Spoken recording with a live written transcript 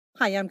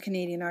Hi, I'm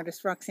Canadian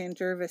artist Roxanne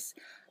Jervis.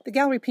 The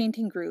Gallery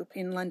Painting Group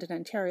in London,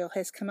 Ontario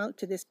has come out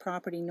to this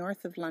property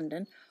north of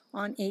London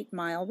on 8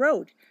 Mile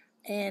Road.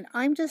 And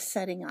I'm just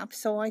setting up,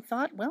 so I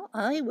thought, well,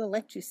 I will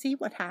let you see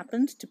what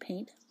happens to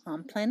paint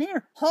on plein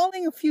air.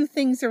 Hauling a few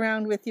things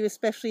around with you,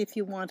 especially if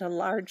you want a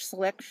large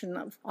selection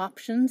of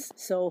options.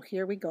 So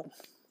here we go.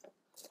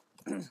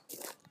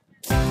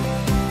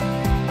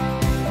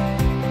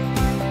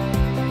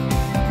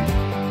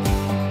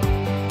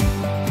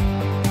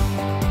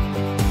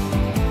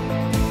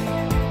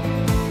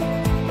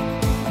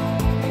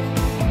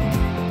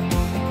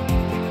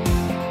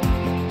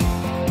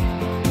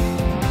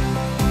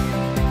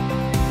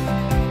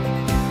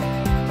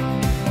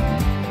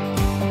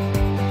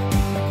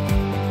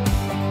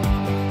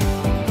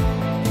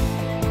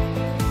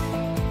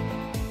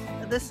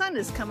 The sun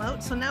has come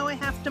out, so now I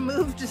have to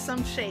move to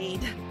some shade.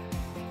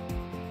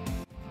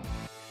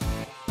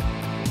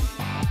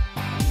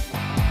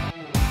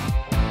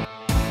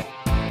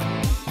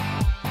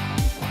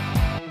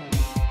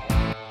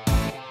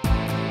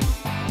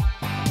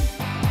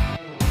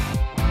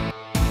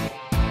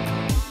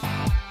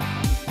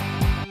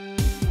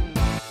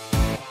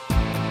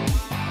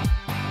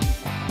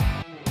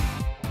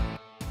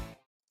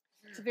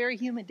 It's a very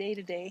humid day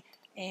today.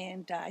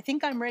 And I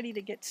think I'm ready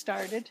to get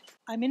started.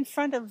 I'm in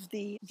front of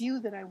the view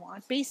that I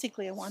want.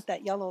 Basically, I want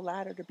that yellow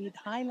ladder to be the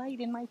highlight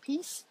in my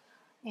piece.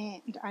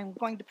 And I'm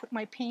going to put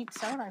my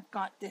paints out. I've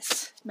got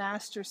this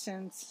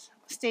Masterson's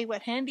Stay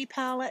Wet Handy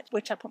palette,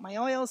 which I put my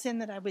oils in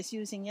that I was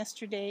using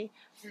yesterday.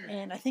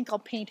 And I think I'll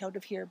paint out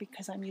of here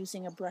because I'm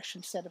using a brush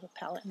instead of a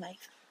palette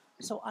knife.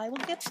 So I will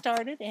get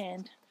started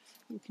and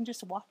you can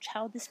just watch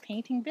how this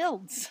painting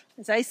builds.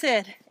 As I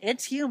said,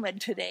 it's humid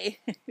today.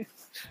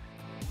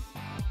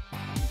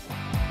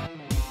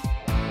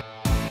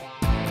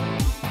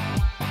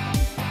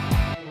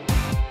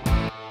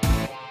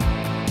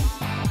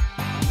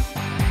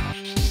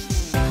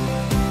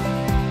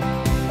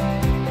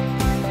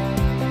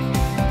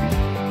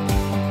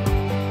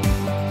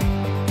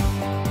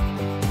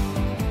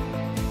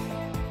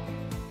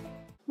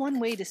 One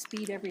way to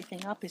speed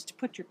everything up is to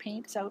put your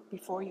paints out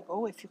before you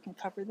go, if you can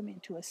cover them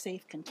into a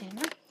safe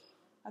container.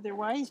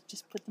 Otherwise,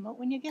 just put them out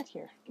when you get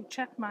here. You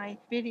check my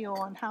video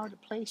on how to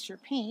place your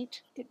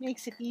paint. It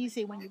makes it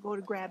easy when you go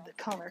to grab the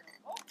color.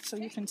 So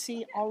you can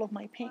see all of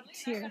my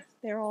paints here.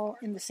 They're all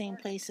in the same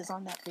places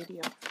on that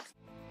video.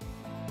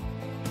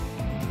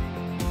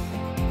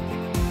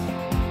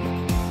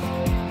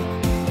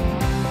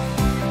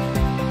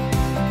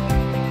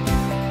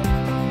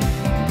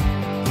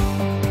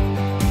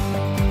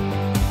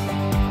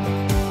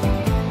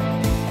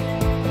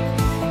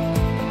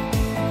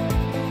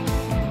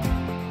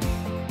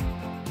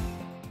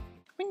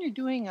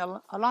 Doing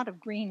a lot of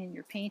green in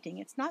your painting,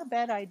 it's not a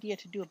bad idea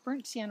to do a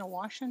burnt sienna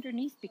wash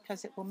underneath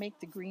because it will make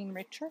the green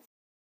richer.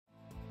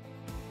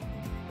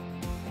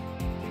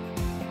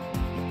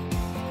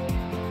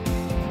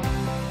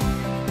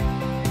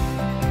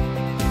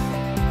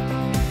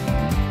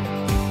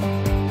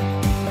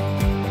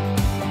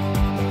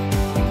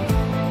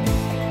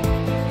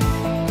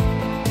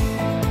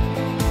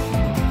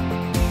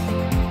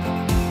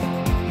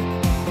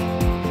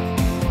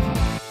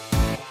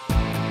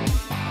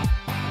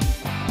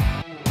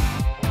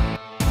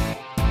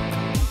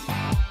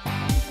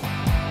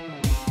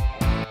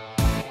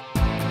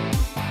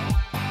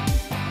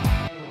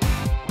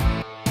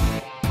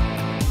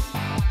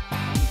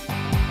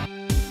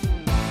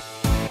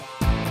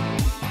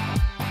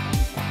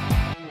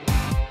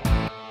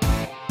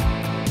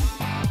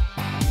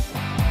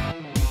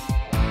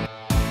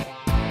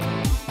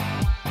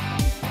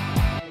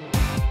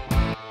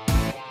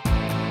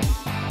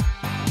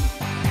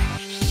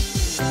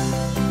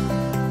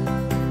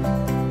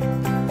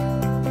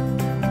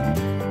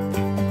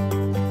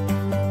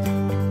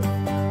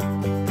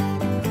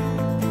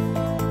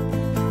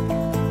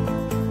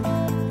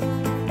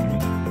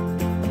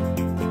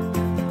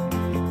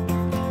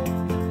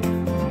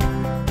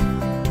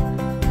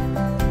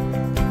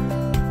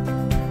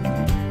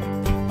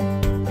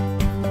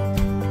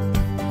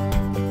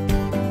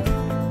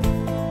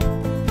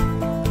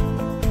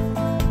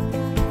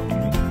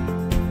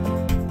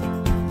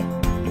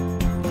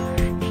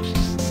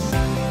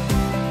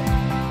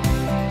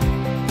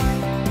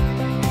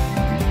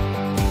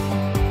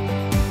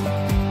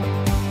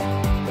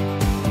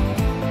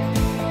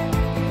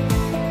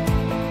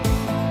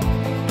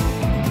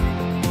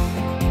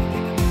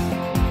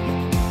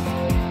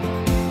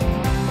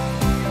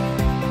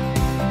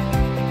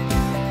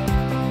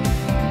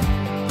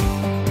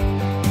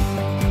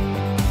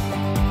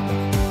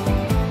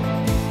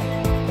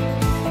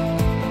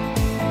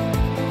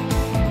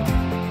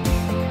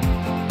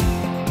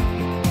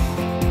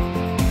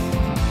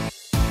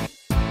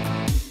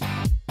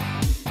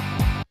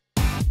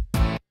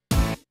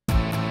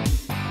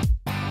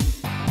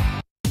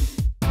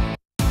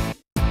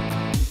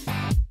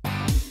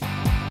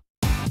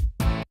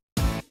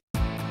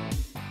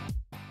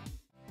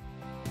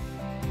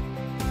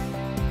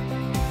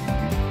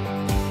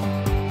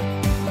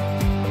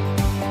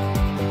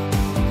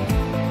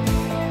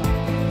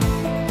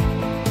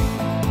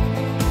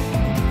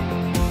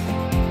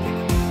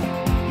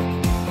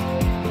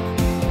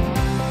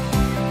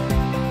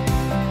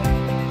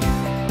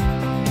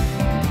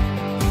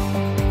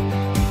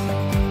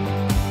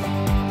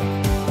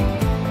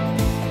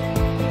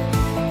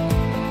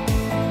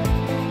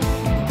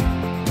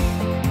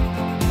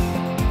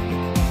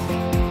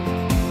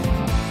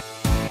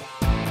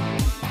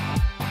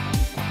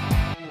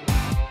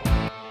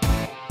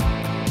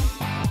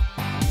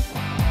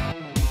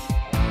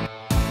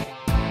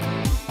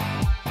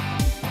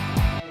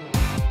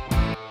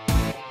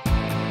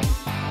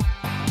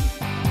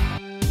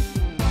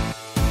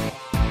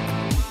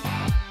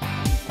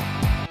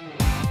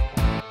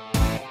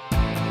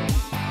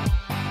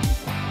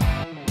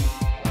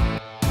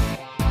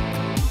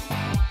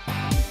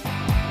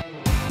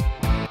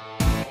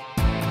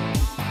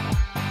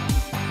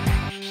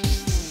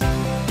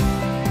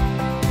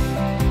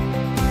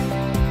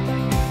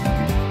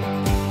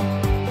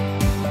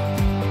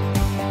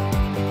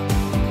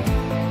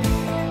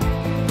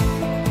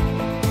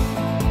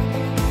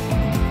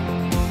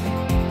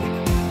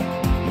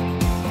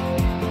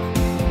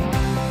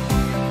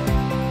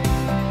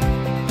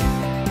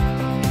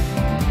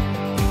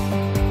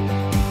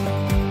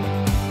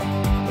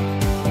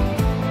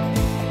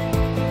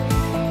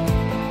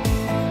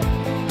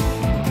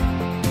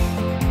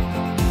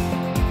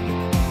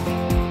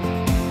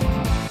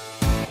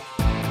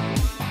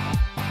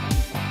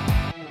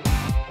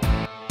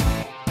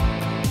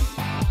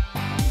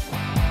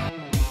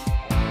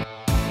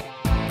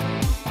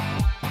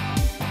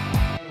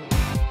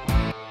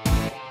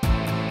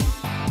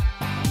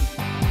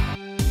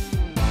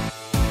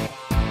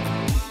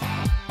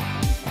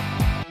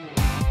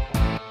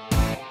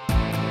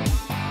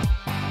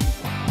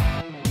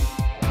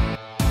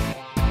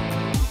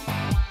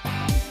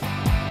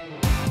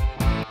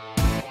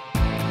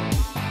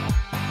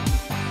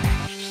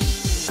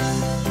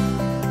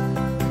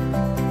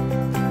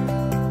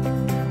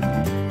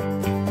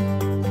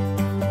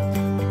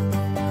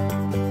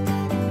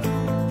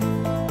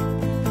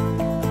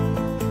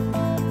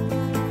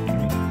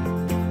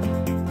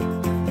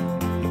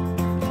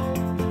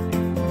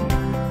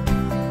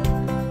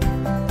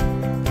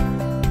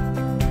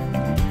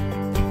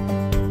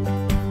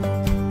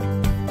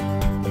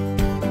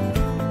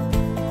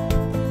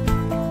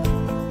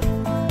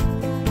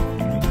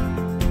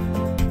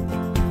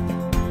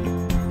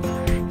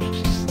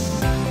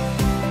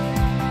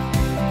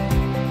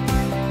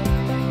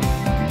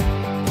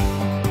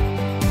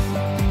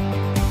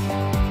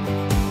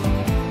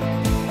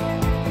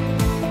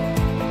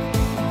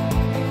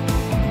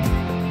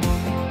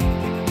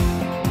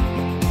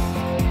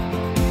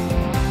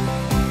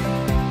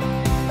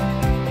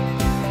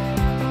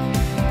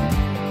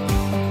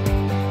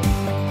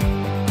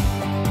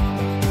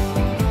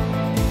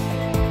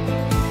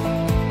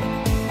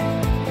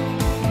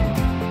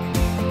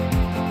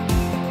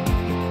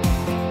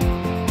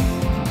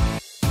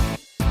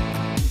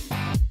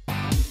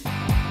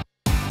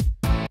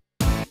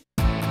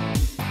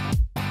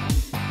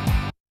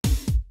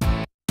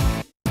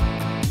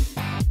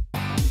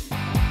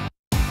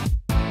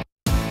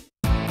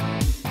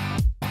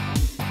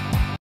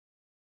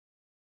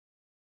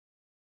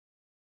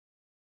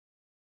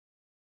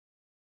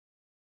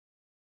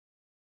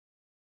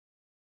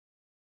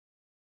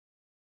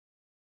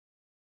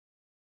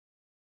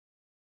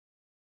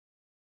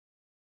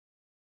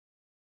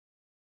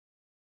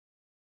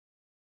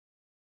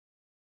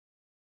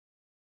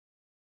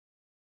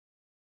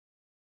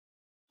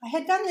 I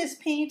had done this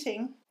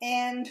painting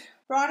and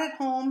brought it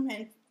home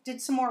and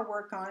did some more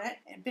work on it,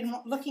 and been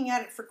looking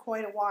at it for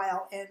quite a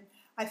while, and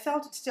I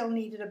felt it still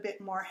needed a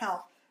bit more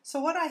help. So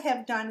what I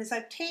have done is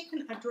I've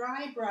taken a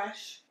dry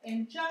brush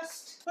and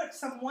just put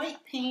some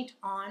white paint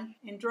on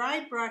and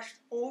dry brushed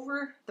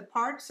over the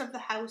parts of the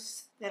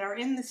house that are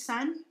in the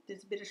sun.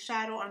 There's a bit of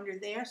shadow under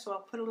there, so I'll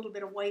put a little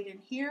bit of white in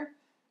here,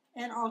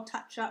 and I'll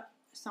touch up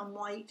some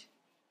white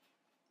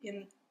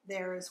in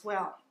there as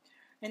well.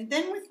 And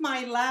then with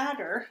my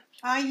ladder,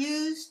 I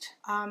used,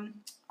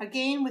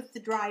 again with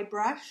the dry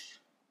brush,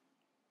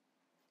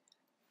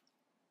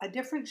 a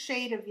different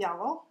shade of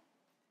yellow.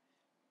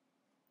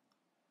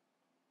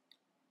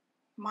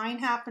 Mine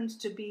happens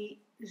to be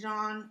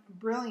Jaune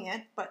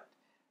Brilliant, but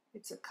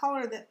it's a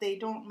color that they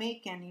don't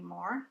make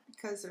anymore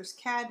because there's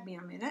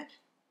cadmium in it.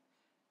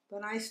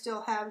 But I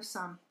still have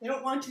some. They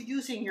don't want you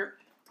using your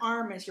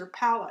arm as your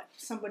palette.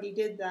 Somebody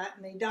did that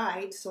and they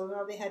died, so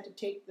now they had to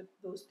take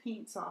those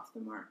paints off the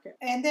market.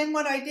 And then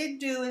what I did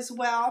do as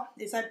well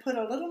is I put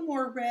a little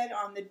more red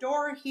on the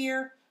door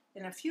here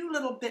and a few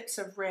little bits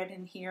of red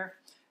in here,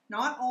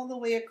 not all the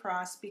way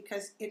across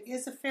because it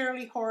is a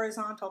fairly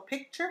horizontal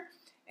picture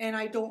and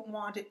I don't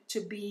want it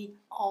to be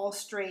all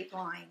straight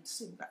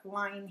lines. You've got a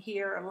line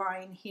here, a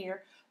line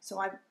here, so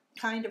I've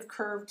kind of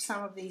curved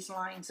some of these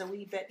lines a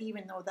wee bit,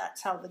 even though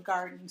that's how the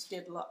gardens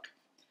did look.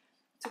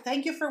 So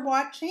thank you for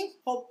watching.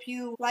 Hope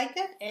you like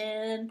it,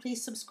 and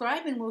please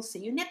subscribe, and we'll see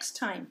you next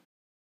time.